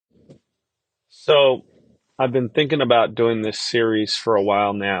So I've been thinking about doing this series for a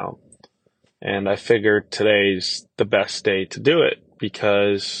while now, and I figured today's the best day to do it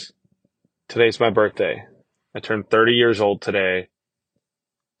because today's my birthday. I turned 30 years old today,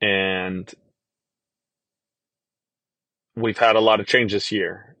 and we've had a lot of change this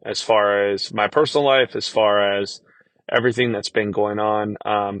year as far as my personal life, as far as everything that's been going on,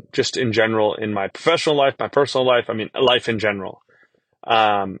 just in general in my professional life, my personal life, I mean, life in general.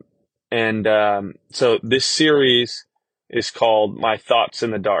 Um, so this series is called My Thoughts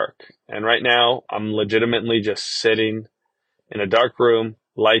in the Dark. And right now, I'm legitimately just sitting in a dark room,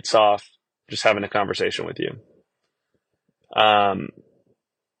 lights off, just having a conversation with you. Um,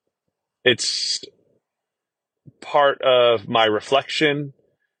 it's part of my reflection.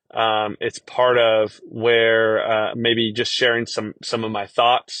 It's part of where maybe just sharing some of my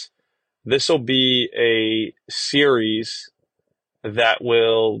thoughts. This will be a series that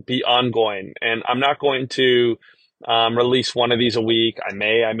will be ongoing. And I'm not going to release one of these a week. I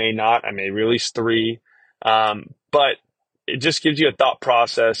may not. I may release three. But it just gives you a thought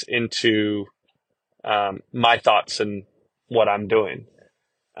process into my thoughts and what I'm doing.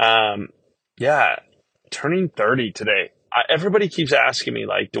 Um, yeah, turning 30 today. Everybody keeps asking me,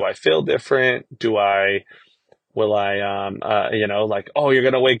 like, do I feel different? Will I, like, oh, you're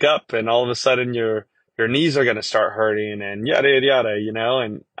going to wake up and all of a sudden your knees are going to start hurting and yada, yada,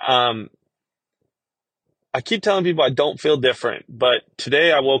 yada, and, I keep telling people I don't feel different, but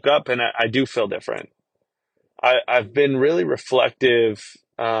today I woke up and I do feel different. I've been really reflective,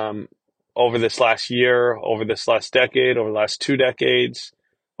 over this last year, over this last decade, over the last 2 decades,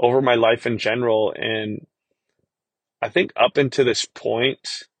 over my life in general. And I think up until this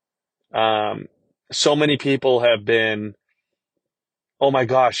point, um, so many people have been, oh my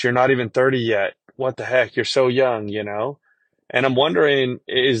gosh, you're not even 30 yet. What the heck? You're so young. And I'm wondering,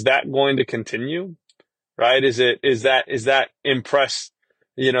 is that going to continue? Right? Is that impress,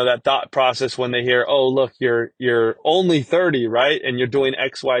 that thought process when they hear, oh, look, you're only 30, right? And you're doing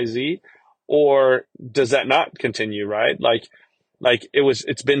X, Y, Z, or does that not continue, right? Like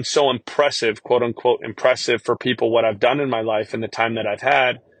it's been so impressive, quote unquote, impressive for people, what I've done in my life and the time that I've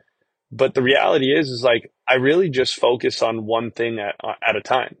had. But the reality is like, I really just focus on one thing at a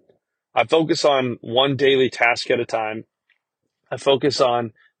time. I focus on one daily task at a time. I focus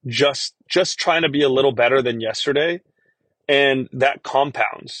on just trying to be a little better than yesterday, and that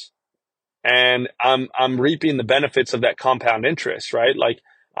compounds. And I'm reaping the benefits of that compound interest, right? Like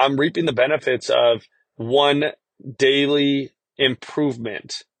I'm reaping the benefits of one daily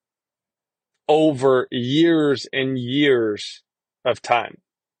improvement over years and years of time.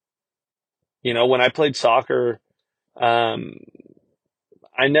 When I played soccer, um,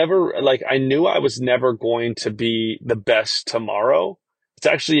 I knew I was never going to be the best tomorrow. It's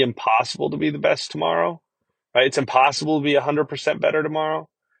actually impossible to be the best tomorrow, right? It's impossible to be 100% better tomorrow.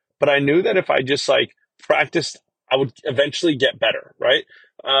 But I knew that if I just like practiced, I would eventually get better, right?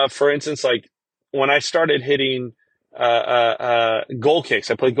 For instance, like when I started hitting, goal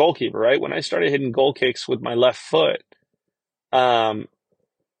kicks, I played goalkeeper, right? When I started hitting goal kicks with my left foot, um,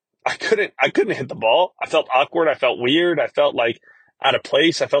 I couldn't hit the ball. I felt awkward. I felt weird. I felt like out of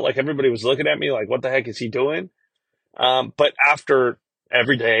place. I felt like everybody was looking at me like, what the heck is he doing? But after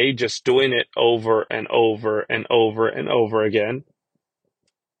every day, just doing it over and over and over and over again,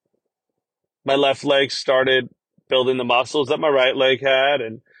 my left leg started building the muscles that my right leg had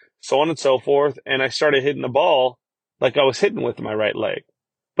and so on and so forth. And I started hitting the ball like I was hitting with my right leg.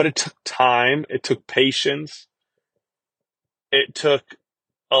 But it took time. It took patience. It took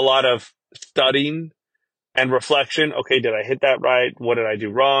a lot of studying and reflection. Okay, did I hit that right? What did I do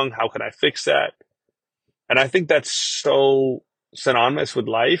wrong? How can I fix that? And I think that's so synonymous with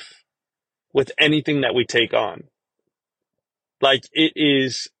life, with anything that we take on. Like it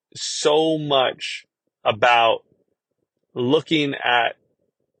is so much about looking at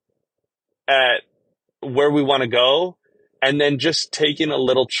where we want to go and then just taking a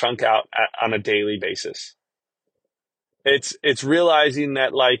little chunk out on a daily basis. It's realizing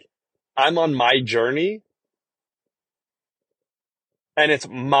that like I'm on my journey and it's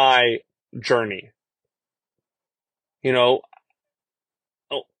my journey. You know,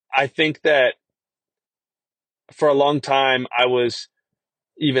 I think that for a long time, I was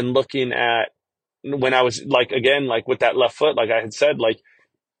even looking at when I was like, again, like with that left foot, like I had said, like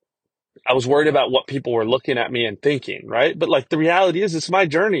I was worried about what people were looking at me and thinking, right? But like the reality is it's my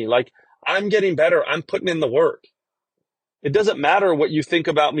journey. Like I'm getting better. I'm putting in the work. It doesn't matter what you think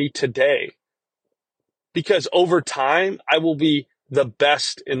about me today because over time, I will be the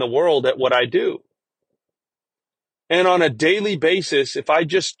best in the world at what I do. And on a daily basis, if I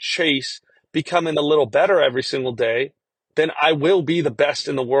just chase becoming a little better every single day, then I will be the best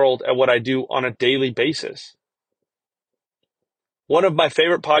in the world at what I do on a daily basis. One of my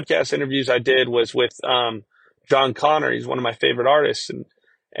favorite podcast interviews I did was with John Connor. He's one of my favorite artists.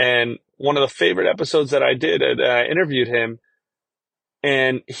 And one of the favorite episodes that I did, I interviewed him.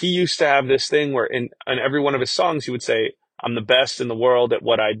 And he used to have this thing where in every one of his songs, he would say, I'm the best in the world at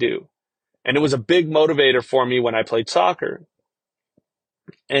what I do. And it was a big motivator for me when I played soccer.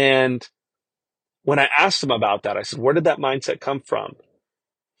 And when I asked him about that, I said, where did that mindset come from?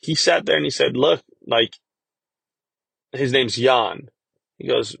 He sat there and he said, look, like, his name's Jan. He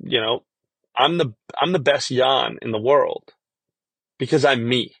goes, I'm the best Jan in the world because I'm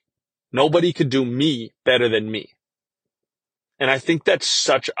me. Nobody could do me better than me. And I think that's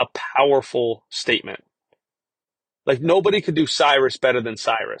such a powerful statement. Like, nobody could do Cyrus better than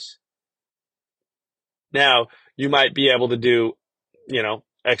Cyrus. Now, you might be able to do,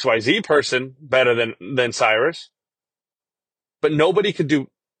 XYZ person better than Cyrus, but nobody could do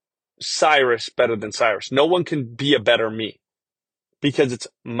Cyrus better than Cyrus. No one can be a better me because it's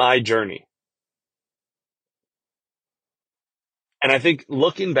my journey. And I think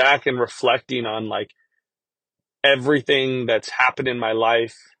looking back and reflecting on like everything that's happened in my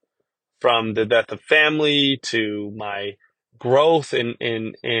life, from the death of family to my growth in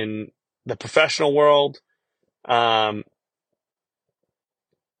the professional world, I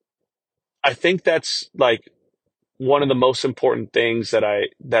think that's like one of the most important things that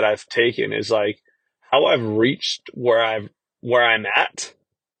I've taken is like how I've reached where I'm at,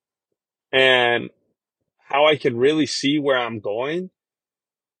 and how I can really see where I'm going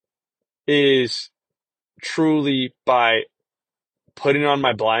is truly by putting on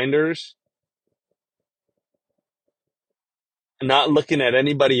my blinders, not looking at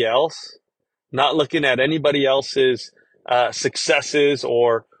anybody else, not looking at anybody else's successes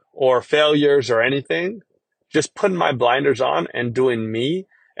or failures or anything. Just putting my blinders on and doing me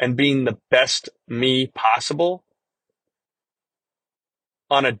and being the best me possible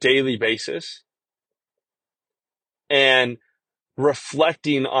on a daily basis, and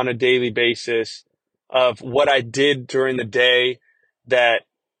reflecting on a daily basis of what I did during the day that,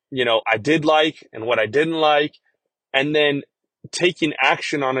 I did like and what I didn't like, and then taking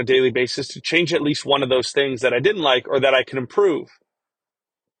action on a daily basis to change at least one of those things that I didn't like or that I can improve.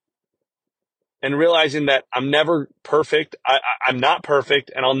 And realizing that I'm never perfect. I'm not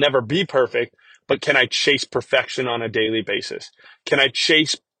perfect and I'll never be perfect, but can I chase perfection on a daily basis? Can I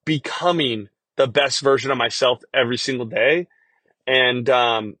chase becoming the best version of myself every single day? And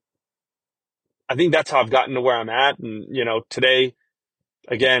I think that's how I've gotten to where I'm at. And, today,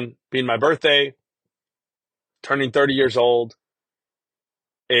 again, being my birthday, turning 30 years old,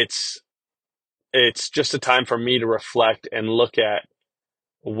 it's just a time for me to reflect and look at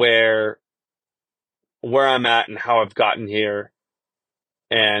where I'm at and how I've gotten here.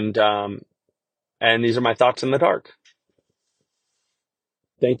 And these are my thoughts in the dark.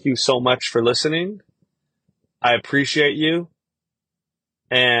 Thank you so much for listening. I appreciate you,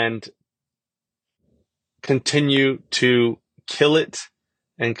 and continue to kill it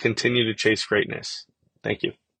and continue to chase greatness. Thank you.